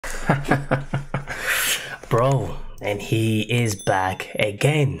Bro, and he is back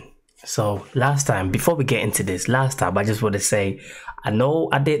again. So last time, before we get into this, last time I just want to say, I know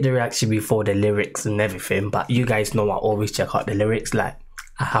I did the reaction before the lyrics and everything, but you guys know I always check out the lyrics. Like,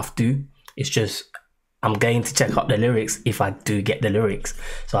 I have to. It's just, I'm going to check out the lyrics if I do get the lyrics.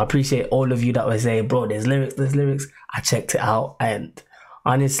 So I appreciate all of you that were saying, bro, there's lyrics. I checked it out, and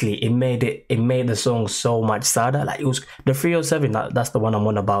honestly, it made the song so much sadder. Like, it was the 307, that's the one I'm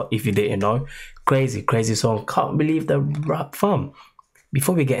on about, if you didn't know. Crazy song. Can't believe the rap, fam.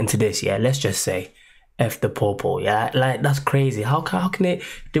 Before we get into this, yeah, let's just say F the popo, yeah? Like, that's crazy. How can they,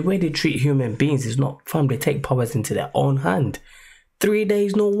 the way they treat human beings is not, fam, they take powers into their own hand. 3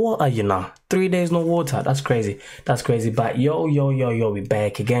 days no water, you know. 3 days no water. That's crazy. That's crazy. But yo, we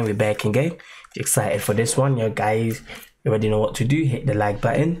back again. If you're excited for this one, yo, guys, you already know what to do. Hit the like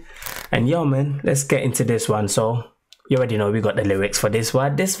button. And yo, man, let's get into this one. So, you already know we got the lyrics for this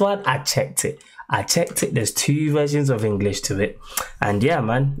one. This one, I checked it. There's 2 versions of English to it. And yeah,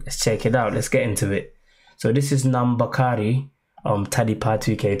 man, let's check it out. Let's get into it. So this is Numberkari, Tadipaar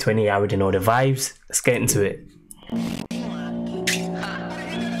 2K20. I already know the vibes. Let's get into it.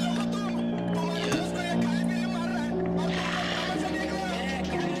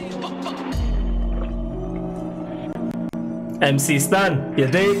 MC Stdn, you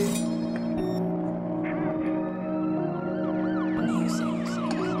dig?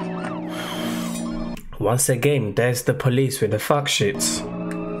 Once again, there's the police with the fuck shits.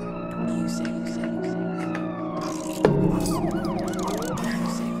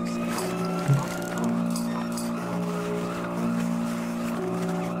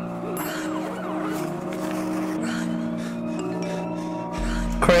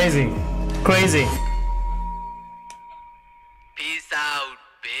 Crazy. Peace out,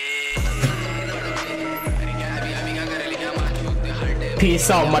 bitch. Peace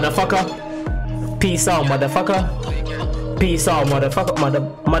out, motherfucker. Peace out, motherfucker. Peace out, motherfucker.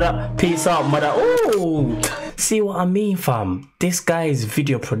 Mother. Peace out, mother. Ooh. See what I mean, fam? This guy's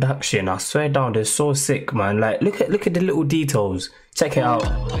video production, I swear down, they're so sick, man. Like, look at the little details. Check it out.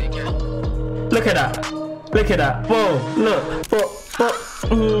 Look at that. Whoa, look.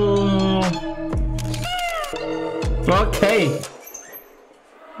 Okay.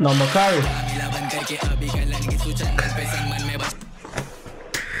 Numberkari.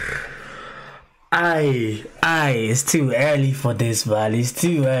 It's too early for this, man. It's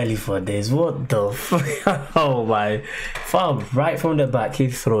too early for this. What the fuck? Oh my. Fam, right from the back, he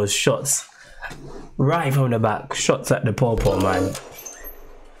throws shots. Right from the back, shots at the popo, man.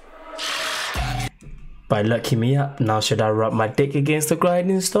 By locking me up, now should I rub my dick against the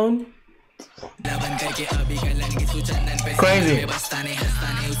grinding stone? Crazy.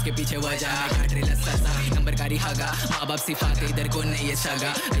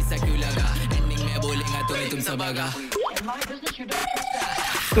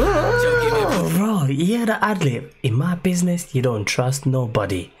 Bro, you hear the ad-lib? In my business, you don't trust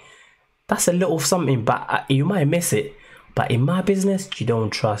nobody. That's a little something, but you might miss it. But in my business, you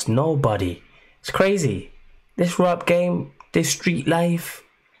don't trust nobody. It's crazy. This rap game, this street life,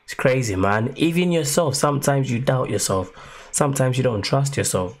 it's crazy, man. Even yourself, sometimes you doubt yourself. Sometimes you don't trust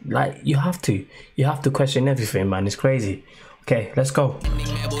yourself. Like, you have to question everything, man. It's crazy. Okay, let's go.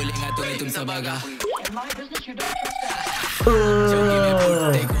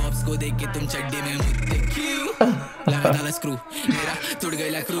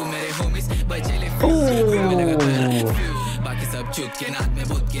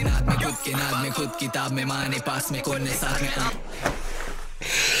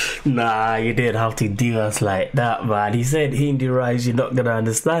 Nah, you didn't have to do us like that, man. He said Hindi rhymes you're not gonna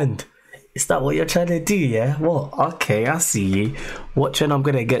understand. Is that what you're trying to do, yeah? What? Okay, I see you. Watch when I'm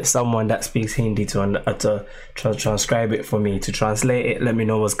gonna get someone that speaks Hindi to transcribe it for me, to translate it. Let me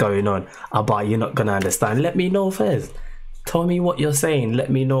know what's going on. But you're not gonna understand. Let me know first. Tell me what you're saying.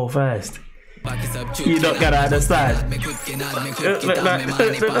 Let me know first. You're not gonna understand.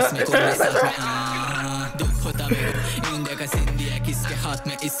 किसके हाथ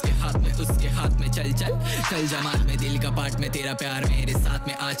में इसके हाथ में उसके हाथ में चल जमात में दिल का पार्ट में तेरा प्यार मेरे साथ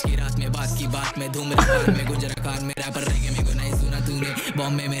में आज की रात में बात में धूम्रपान में गुजराकान में रैपर रहेंगे मेरे को नहीं सुना तूने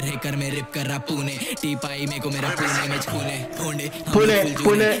बॉम्बे में रहकर मैं रिप कर रहा पुणे टी पाई मेरे को मेरा पुणे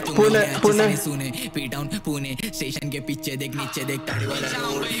में पुणे सुने पी टाउन पुणे स्टेशन के पीछे देख नीचे देख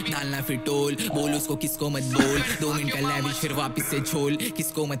डालना फिर टोल बोल उसको किसको मत बोल 2 मिनट का लैविश फिर वापस से झोल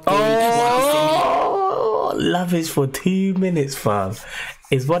किसको मत love is for 2 minutes, fam.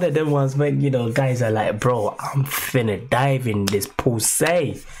 It's one of them ones when, you know, guys are like, bro, I'm finna dive in this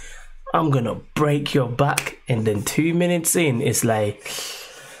pussy. I'm gonna break your back. And then 2 minutes in, it's like,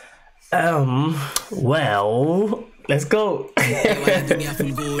 Well, let's go.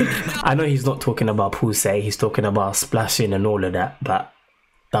 I know he's not talking about Puse, he's talking about splashing and all of that, but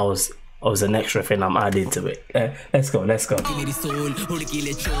that was an extra thing I'm adding to it. Let's go.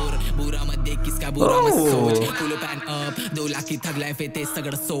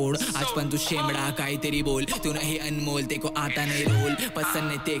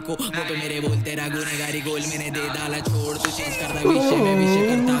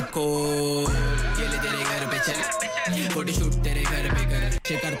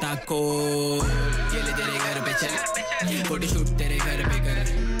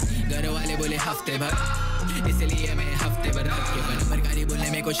 घर वाले बोले हफ्ते भर इसलिए मैं हफ्ते भर रख के नंबरकारी बोलने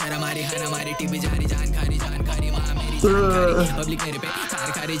में को शर्म आ रही है हमारी टीवी जारी जानकारी मां मेरी जानकारी पब्लिक मेरे पे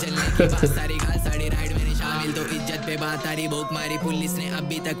कारकारी चलने की बात सारी गाल साड़ी राइड में शामिल तो इज्जत पे बात आ रही भूख मारी पुलिस ने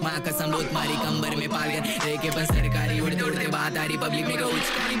अभी तक मां कसम बहुत मारी कंबर में पाल कर रेके पर सरकारी उड़ते उड़ते बात आ रही पब्लिक में को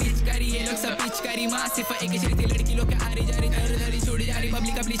उचकारी बिचकारी ये लोग सब पिचकारी मां सिर्फ एक ही चलती लड़की लोग के आ रही जा रही धरी छोड़ी जा रही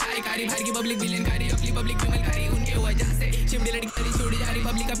पब्लिक अपनी चायकारी भाई की पब्लिक विलेनकारी अपनी पब्लिक विमलकारी उनके वजह से चिमड़ी लड़की धरी छोड़ी जा रही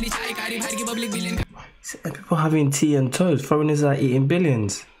पब्लिक अपनी चायकारी भाई की public विलेनकारी people having tea and toast, foreigners are eating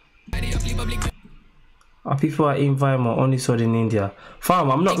billions. Our people are eating Weimar, only sold in India.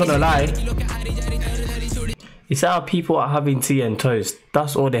 Fam, I'm not gonna lie. It's how people are having tea and toast.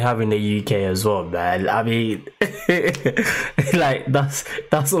 That's all they have in the UK as well, man. I mean, like that's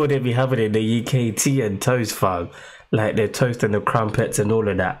all they be having in the UK, tea and toast, fam. Like the toast and the crumpets and all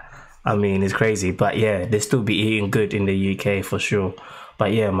of that. I mean, it's crazy, but yeah, they still be eating good in the UK for sure.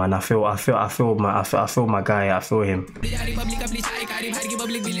 But yeah, man, I feel my guy. I feel him.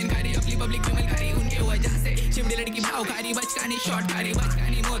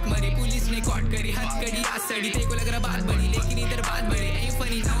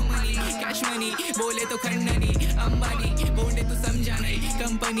 बोले तो खंडनी अंबानी बोले तो समझा नहीं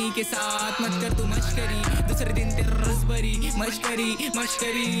company के साथ मत कर तू मश्करी दूसरे दिन तेरा रसबरी मश्करी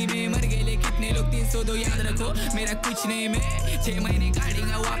में मर गए कितने लोग 302 याद रखो मेरा कुछ नहीं मैं 6 महीने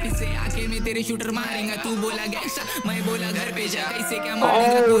काटेगा वापस से आके मैं तेरे शूटर मारेगा तू बोला गैंगस्टर मैं बोला घर पे जा कैसे क्या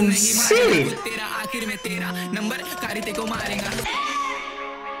मारेगा तू नहीं मारेगा तेरा आखिर में तेरा नंबर कारी ते को मारेगा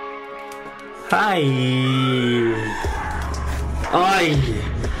Hi. Oi.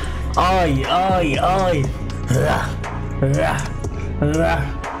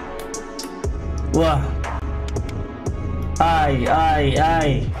 What?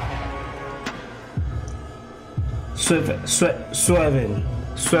 Aye. Swerving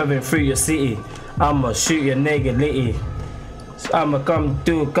through your city. I'ma shoot your nigga litty. I'ma come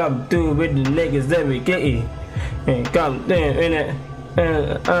through with the niggas that we get it. And come down in it.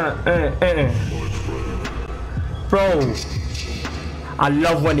 Bro, I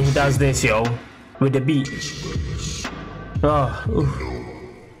love when he does this, yo, with the beat.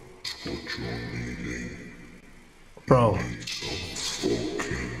 Bro.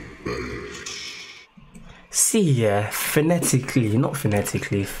 See, yeah, not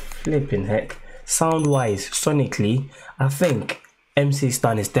phonetically, flipping heck, sound-wise, sonically, I think MC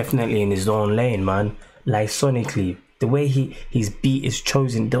Stdn is definitely in his own lane, man. Like sonically, the way his beat is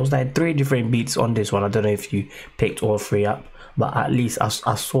chosen, there was like 3 different beats on this one. I don't know if you picked all 3 up, but at least I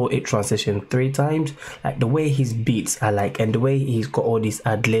saw it transition 3 times. Like the way his beats are like, and the way he's got all these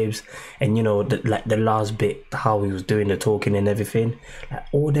ad-libs, and you know, like the last bit, how he was doing the talking and everything, like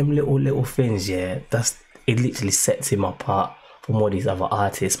all them little things, yeah, it literally sets him apart from all these other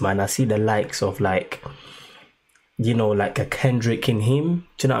artists, man. I see the likes of like, you know, like a Kendrick in him.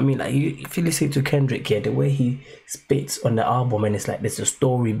 Do you know what I mean? Like if you listen to Kendrick, yeah, the way he spits on the album, and it's like there's a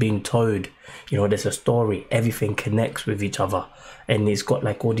story being told. You know, there's a story. Everything connects with each other, and it's got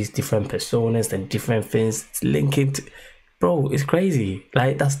like all these different personas and different things. It's linking to, bro. It's crazy.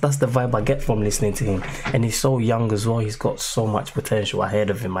 Like that's the vibe I get from listening to him. And he's so young as well. He's got so much potential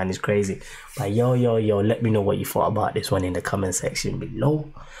ahead of him, man. It's crazy. But yo, let me know what you thought about this one in the comment section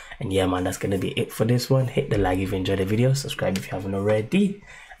below. And yeah, man, that's gonna be it for this one. Hit the like if you enjoyed the video. Subscribe if you haven't already.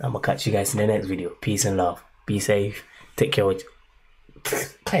 I'm gonna catch you guys in the next video. Peace and love. Be safe. Take care of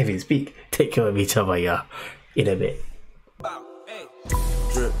can't even speak. Take care of each other, yeah. In a bit.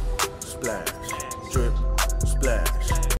 Drip.